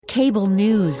Cable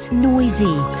news,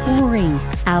 noisy, boring,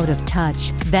 out of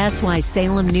touch. That's why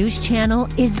Salem News Channel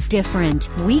is different.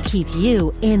 We keep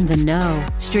you in the know.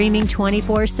 Streaming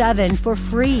 24/7 for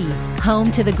free.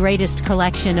 Home to the greatest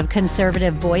collection of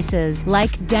conservative voices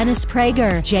like Dennis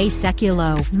Prager, Jay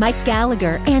Sekulow, Mike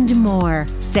Gallagher, and more.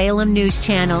 Salem News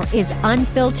Channel is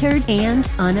unfiltered and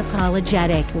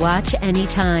unapologetic. Watch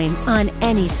anytime, on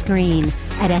any screen,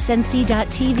 at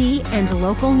snc.tv and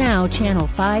Local Now Channel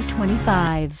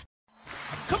 525.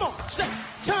 Come on, say,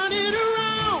 turn it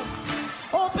around.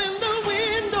 Open the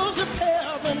windows of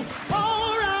heaven.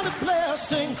 Pour out a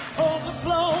blessing,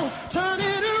 overflow. Turn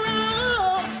it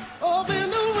around. Open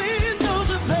the windows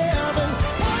of heaven.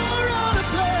 Pour out a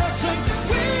blessing.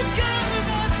 We've got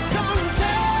enough. Come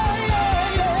take.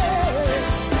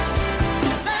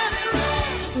 Let it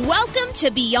rain. Welcome to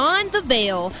Beyond the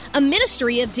Veil, a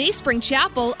ministry of Dayspring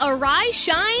Chapel. Arise,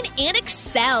 shine, and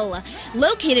excel.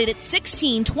 Located at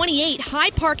 1628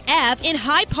 Hyde Park Ave in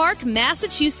Hyde Park,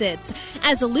 Massachusetts.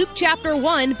 As Luke chapter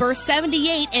 1, verse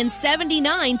 78 and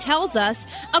 79 tells us,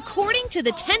 according to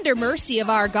the tender mercy of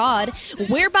our God,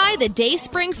 whereby the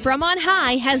dayspring from on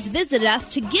high has visited us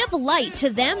to give light to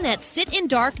them that sit in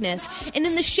darkness and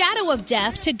in the shadow of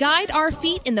death, to guide our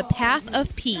feet in the path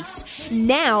of peace.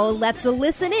 Now let's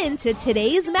listen in to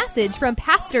today's message from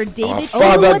Pastor David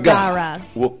Father Oluwadara. God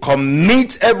will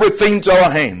commit everything to our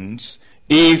hands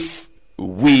if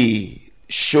we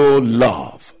show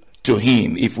love to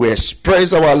Him, if we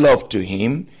express our love to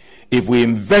Him, if we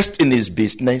invest in His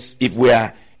business, if we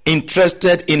are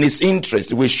interested in His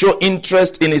interest, if we show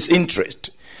interest in His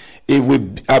interest, if we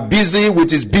are busy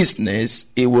with His business,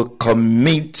 He will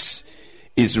commit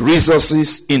His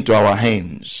resources into our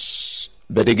hands.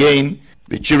 But again,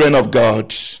 the children of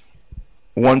God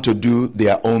want to do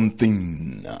their own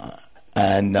thing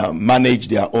and manage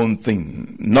their own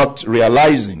thing, not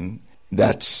realizing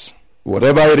that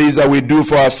whatever it is that we do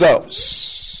for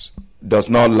ourselves does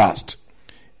not last.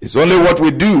 It's only what we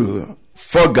do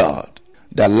for God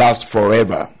that lasts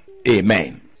forever.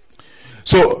 Amen.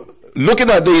 So, looking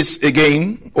at this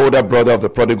again, older brother of the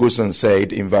prodigal son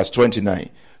said in verse 29,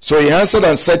 so he answered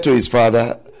and said to his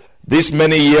father, these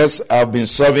many years I have been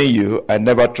serving you, I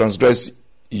never transgressed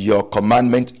your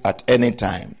commandment at any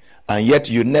time, and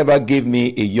yet you never gave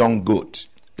me a young goat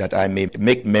that I may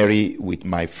make merry with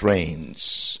my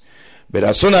friends. But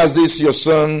as soon as this your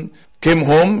son came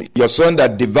home, your son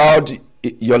that devoured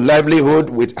your livelihood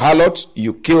with harlots,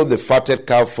 you killed the fatted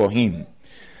calf for him.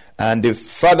 And the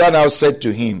father now said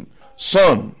to him,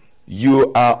 son,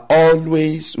 you are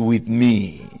always with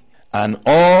me, and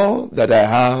all that I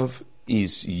have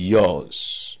is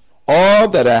yours. All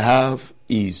that I have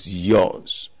is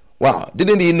yours. Wow,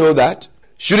 didn't he know that?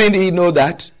 Shouldn't he know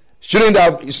that?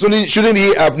 Shouldn't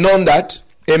he have known that?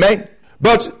 Amen.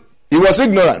 But he was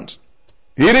ignorant.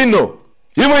 He didn't know.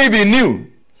 Even if he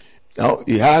knew, now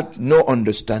he had no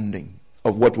understanding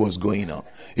of what was going on.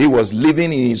 He was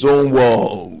living in his own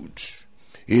world.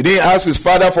 He didn't ask his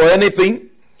father for anything.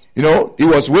 He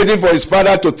was waiting for his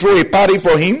father to throw a party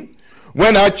for him,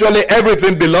 when actually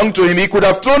everything belonged to him. He could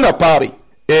have thrown a party.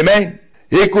 Amen.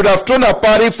 He could have thrown a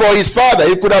party for his father.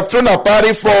 He could have thrown a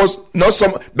party for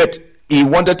but he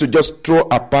wanted to just throw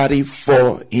a party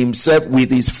for himself with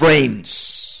his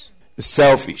friends.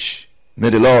 Selfish. May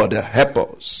the Lord help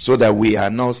us so that we are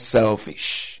not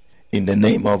selfish in the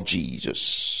name of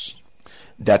Jesus.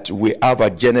 That we have a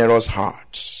generous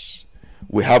heart.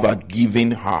 We have a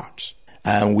giving heart.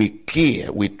 And we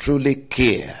truly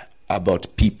care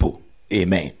about people.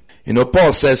 Amen.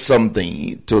 Paul says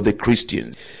something to the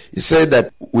Christians. He said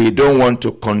that we don't want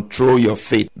to control your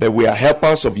faith, but we are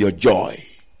helpers of your joy.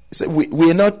 He said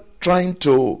we are not trying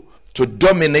to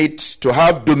dominate, to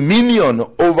have dominion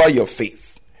over your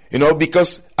faith.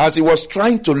 Because as he was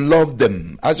trying to love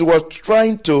them, as he was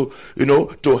trying to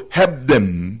help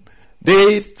them,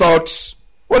 they thought,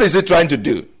 what is he trying to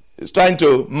do? He's trying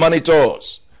to monitor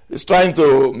us. He's trying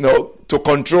to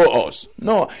control us.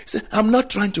 No, he said, I'm not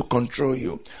trying to control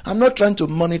you. I'm not trying to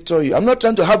monitor you. I'm not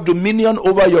trying to have dominion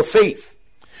over your faith.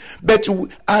 But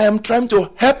I am trying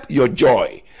to help your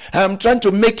joy. I am trying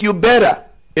to make you better.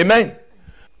 Amen.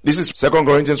 This is 2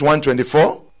 Corinthians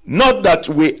 1:24. Not that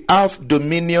we have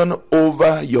dominion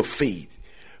over your faith,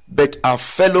 but are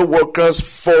fellow workers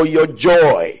for your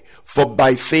joy. For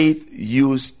by faith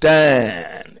you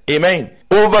stand. Amen.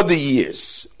 Over the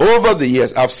years,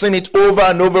 I've seen it over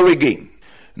and over again.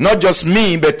 Not just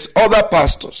me, but other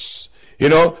pastors,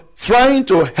 trying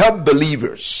to help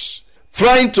believers,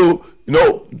 trying to,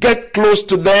 get close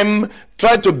to them,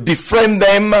 try to befriend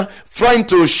them, trying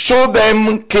to show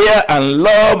them care and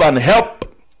love and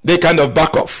help. They kind of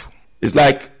back off. It's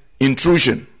like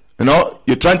intrusion.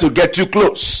 You're trying to get too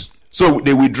close. So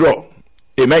they withdraw.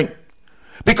 Amen.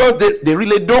 Because they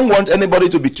really don't want anybody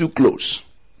to be too close.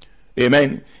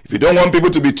 Amen. If you don't want people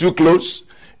to be too close,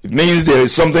 it means there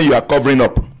is something you are covering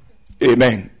up.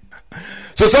 Amen.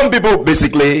 So some people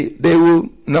basically, they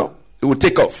will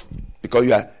take off because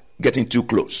you are getting too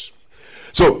close.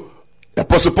 So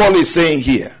Apostle Paul is saying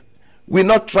here, we're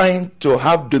not trying to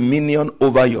have dominion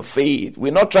over your faith.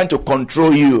 We're not trying to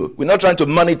control you. We're not trying to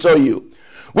monitor you.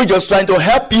 We're just trying to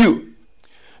help you.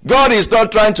 God is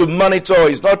not trying to monitor.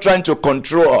 He's not trying to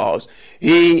control us.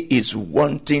 He is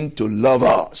wanting to love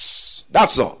us.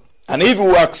 That's all. And if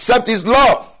we accept his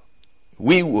love,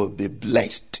 we will be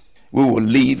blessed. We will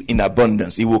live in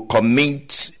abundance. He will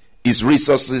commit his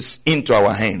resources into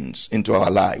our hands, into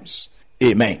our lives.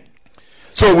 Amen.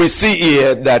 So we see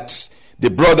here that the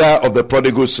brother of the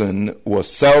prodigal son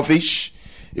was selfish.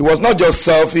 He was not just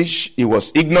selfish, he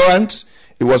was ignorant.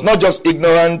 He was not just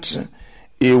ignorant,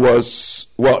 he was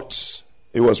what?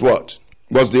 He was what?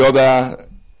 What's the other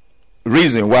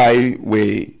reason why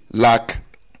we lack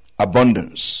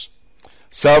abundance?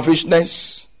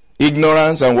 Selfishness,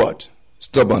 ignorance, and what?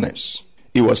 Stubbornness.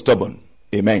 He was stubborn.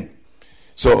 Amen.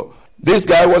 So this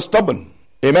guy was stubborn.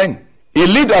 Amen. He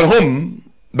lived at home,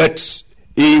 but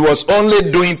he was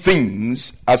only doing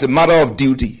things as a matter of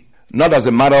duty, not as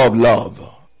a matter of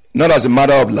love. Not as a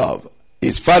matter of love.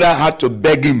 His father had to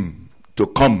beg him to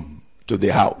come to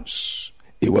the house.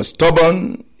 He was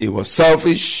stubborn, he was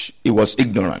selfish, he was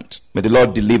ignorant. May the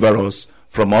Lord deliver us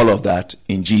from all of that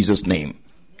in Jesus' name.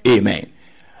 Amen.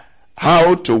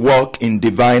 How to walk in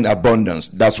divine abundance.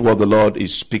 That's what the Lord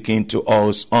is speaking to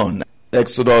us on.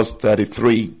 Exodus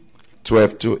 33,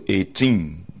 12 to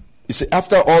 18. You see,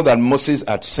 after all that Moses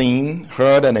had seen,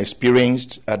 heard, and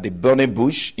experienced at the burning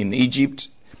bush in Egypt,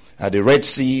 at the Red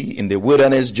Sea, in the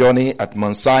wilderness journey at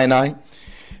Mount Sinai,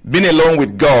 being alone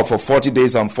with God for 40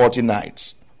 days and 40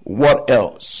 nights, what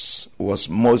else was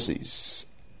Moses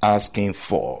asking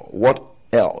for? What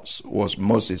else was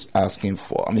Moses asking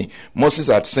for? I mean, Moses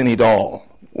had seen it all.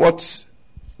 What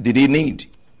did he need?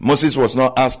 Moses was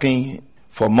not asking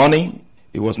for money.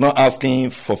 He was not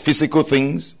asking for physical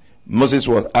things. Moses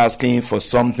was asking for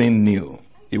something new.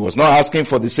 He was not asking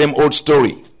for the same old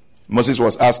story. Moses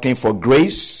was asking for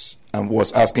grace and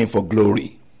was asking for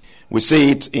glory. We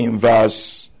see it in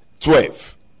verse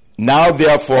 12. Now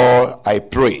therefore I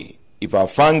pray, if I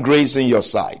find grace in your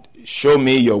sight, show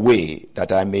me your way,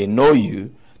 that I may know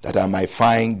you, that I might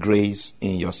find grace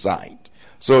in your sight.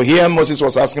 So here Moses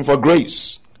was asking for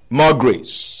grace, more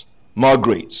grace, more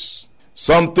grace.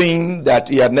 Something that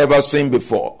he had never seen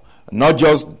before. Not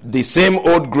just the same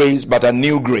old grace, but a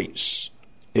new grace.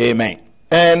 Amen.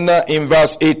 And in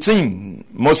verse 18,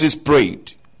 Moses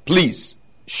prayed, please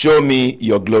show me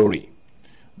your glory.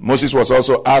 Moses was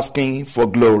also asking for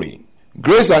glory.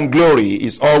 Grace and glory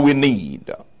is all we need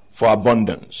for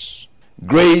abundance.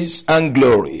 Grace and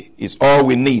glory is all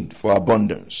we need for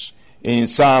abundance. In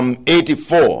Psalm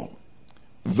 84,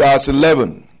 verse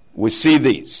 11, we see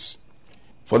this.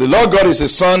 For the Lord God is a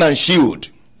sun and shield.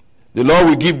 The Lord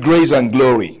will give grace and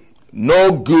glory.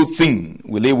 No good thing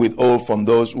will he withhold from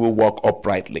those who walk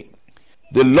uprightly.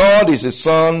 The Lord is a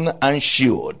sun and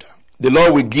shield. The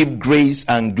Lord will give grace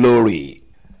and glory.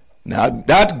 Now,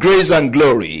 that grace and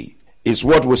glory is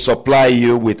what will supply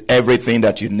you with everything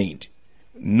that you need.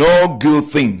 No good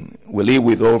thing will he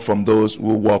withhold from those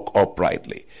who walk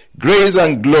uprightly. Grace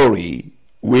and glory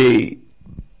will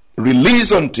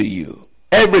release unto you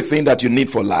everything that you need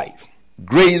for life.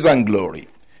 Grace and glory.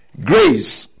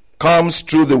 Grace comes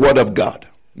through the word of God.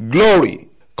 Glory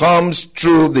comes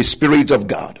through the Spirit of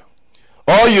God.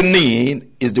 All you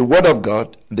need is the word of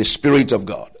God, the Spirit of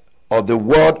God, or the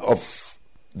word of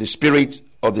the Spirit,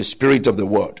 or the Spirit of the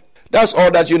word. That's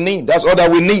all that you need. That's all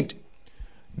that we need.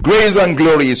 Grace and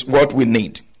glory is what we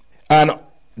need. And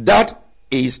that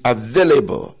is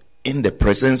available in the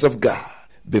presence of God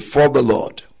before the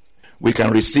Lord. We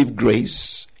can receive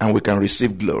grace and we can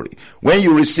receive glory. When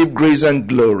you receive grace and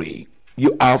glory,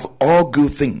 you have all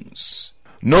good things.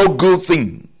 No good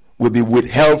thing will be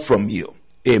withheld from you.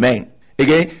 Amen.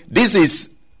 Again, this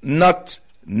is not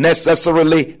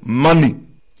necessarily money.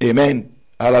 Amen.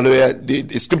 Hallelujah.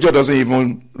 The scripture doesn't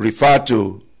even refer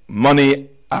to money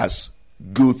as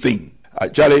good thing.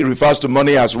 Actually, it refers to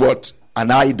money as what?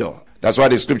 An idol. That's why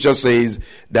the scripture says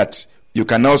that you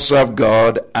cannot serve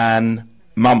God and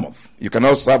mammon. You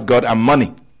cannot serve God and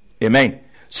money. Amen.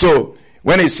 So,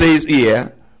 when it says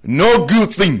here, no good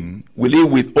thing will he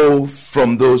withhold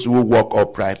from those who walk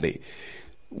uprightly.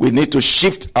 We need to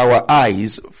shift our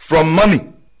eyes from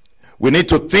money. We need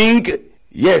to think,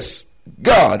 yes,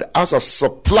 God has a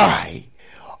supply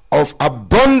of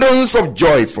abundance of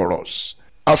joy for us,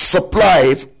 a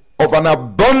supply of an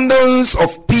abundance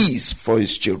of peace for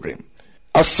his children,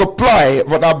 a supply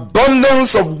of an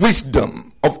abundance of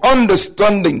wisdom, of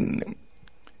understanding.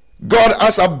 God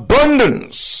has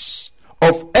abundance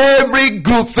of every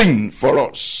good thing for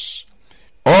us,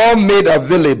 all made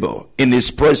available in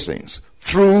his presence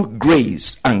through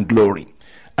grace and glory.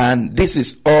 And this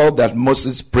is all that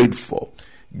Moses prayed for,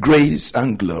 grace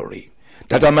and glory,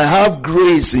 that I may have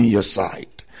grace in your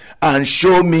sight and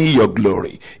show me your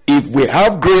glory. If we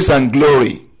have grace and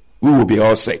glory, we will be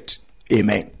all set.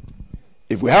 Amen.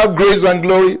 If we have grace and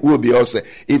glory, we will be all set.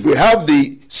 If we have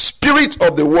the spirit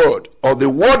of the word, or the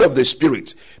word of the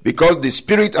spirit, because the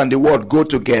spirit and the word go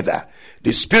together.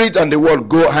 The spirit and the word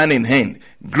go hand in hand.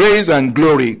 Grace and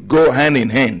glory go hand in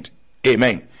hand.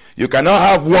 Amen. You cannot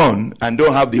have one and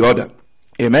don't have the other.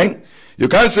 Amen. You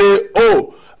can't say,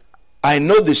 oh, I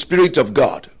know the Spirit of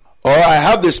God, or I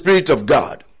have the Spirit of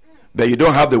God, but you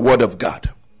don't have the Word of God.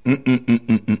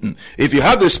 If you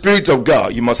have the Spirit of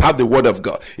God, you must have the Word of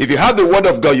God. If you have the Word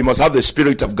of God, you must have the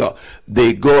Spirit of God.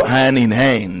 They go hand in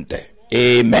hand.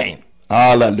 Amen.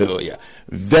 Hallelujah.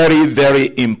 Very,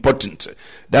 very important.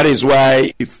 That is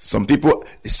why if some people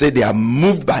say they are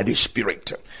moved by the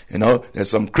Spirit, there's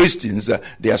some Christians,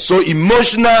 they are so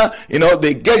emotional,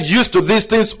 they get used to these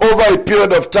things over a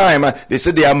period of time. They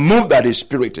say they are moved by the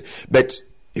Spirit. But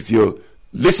if you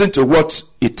listen to what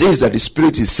it is that the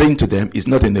Spirit is saying to them, it's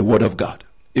not in the Word of God.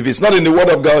 If it's not in the Word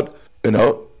of God,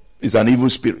 it's an evil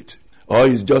spirit, or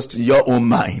it's just your own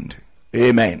mind.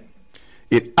 Amen.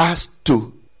 It has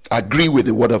to agree with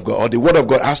the Word of God, or the Word of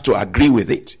God has to agree with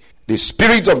it. The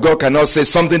Spirit of God cannot say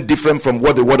something different from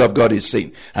what the Word of God is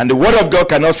saying. And the Word of God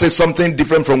cannot say something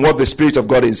different from what the Spirit of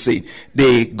God is saying.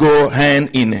 They go hand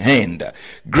in hand.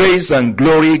 Grace and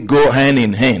glory go hand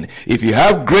in hand. If you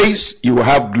have grace, you will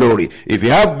have glory. If you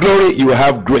have glory, you will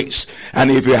have grace.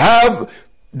 And if you have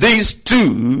these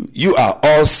two, you are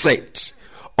all set.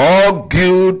 All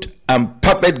good and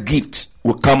perfect gifts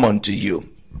will come unto you.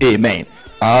 Amen.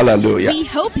 Hallelujah. We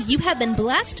hope you have been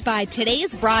blessed by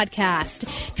today's broadcast.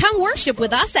 Come worship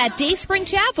with us at Dayspring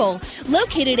Chapel,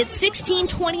 located at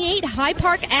 1628 High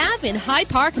Park Ave in High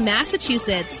Park,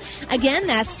 Massachusetts. Again,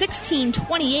 that's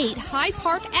 1628 High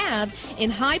Park Ave in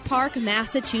High Park,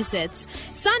 Massachusetts.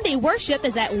 Sunday worship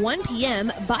is at 1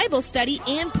 p.m., Bible study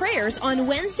and prayers on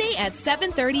Wednesday at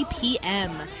 7:30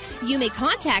 p.m. You may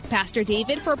contact Pastor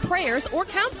David for prayers or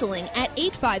counseling at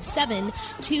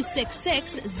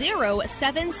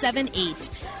 857-266-0778.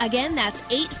 Again, that's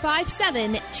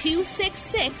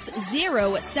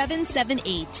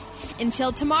 857-266-0778.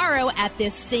 Until tomorrow at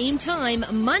this same time,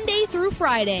 Monday through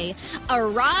Friday,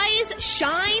 arise,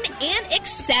 shine, and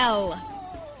excel.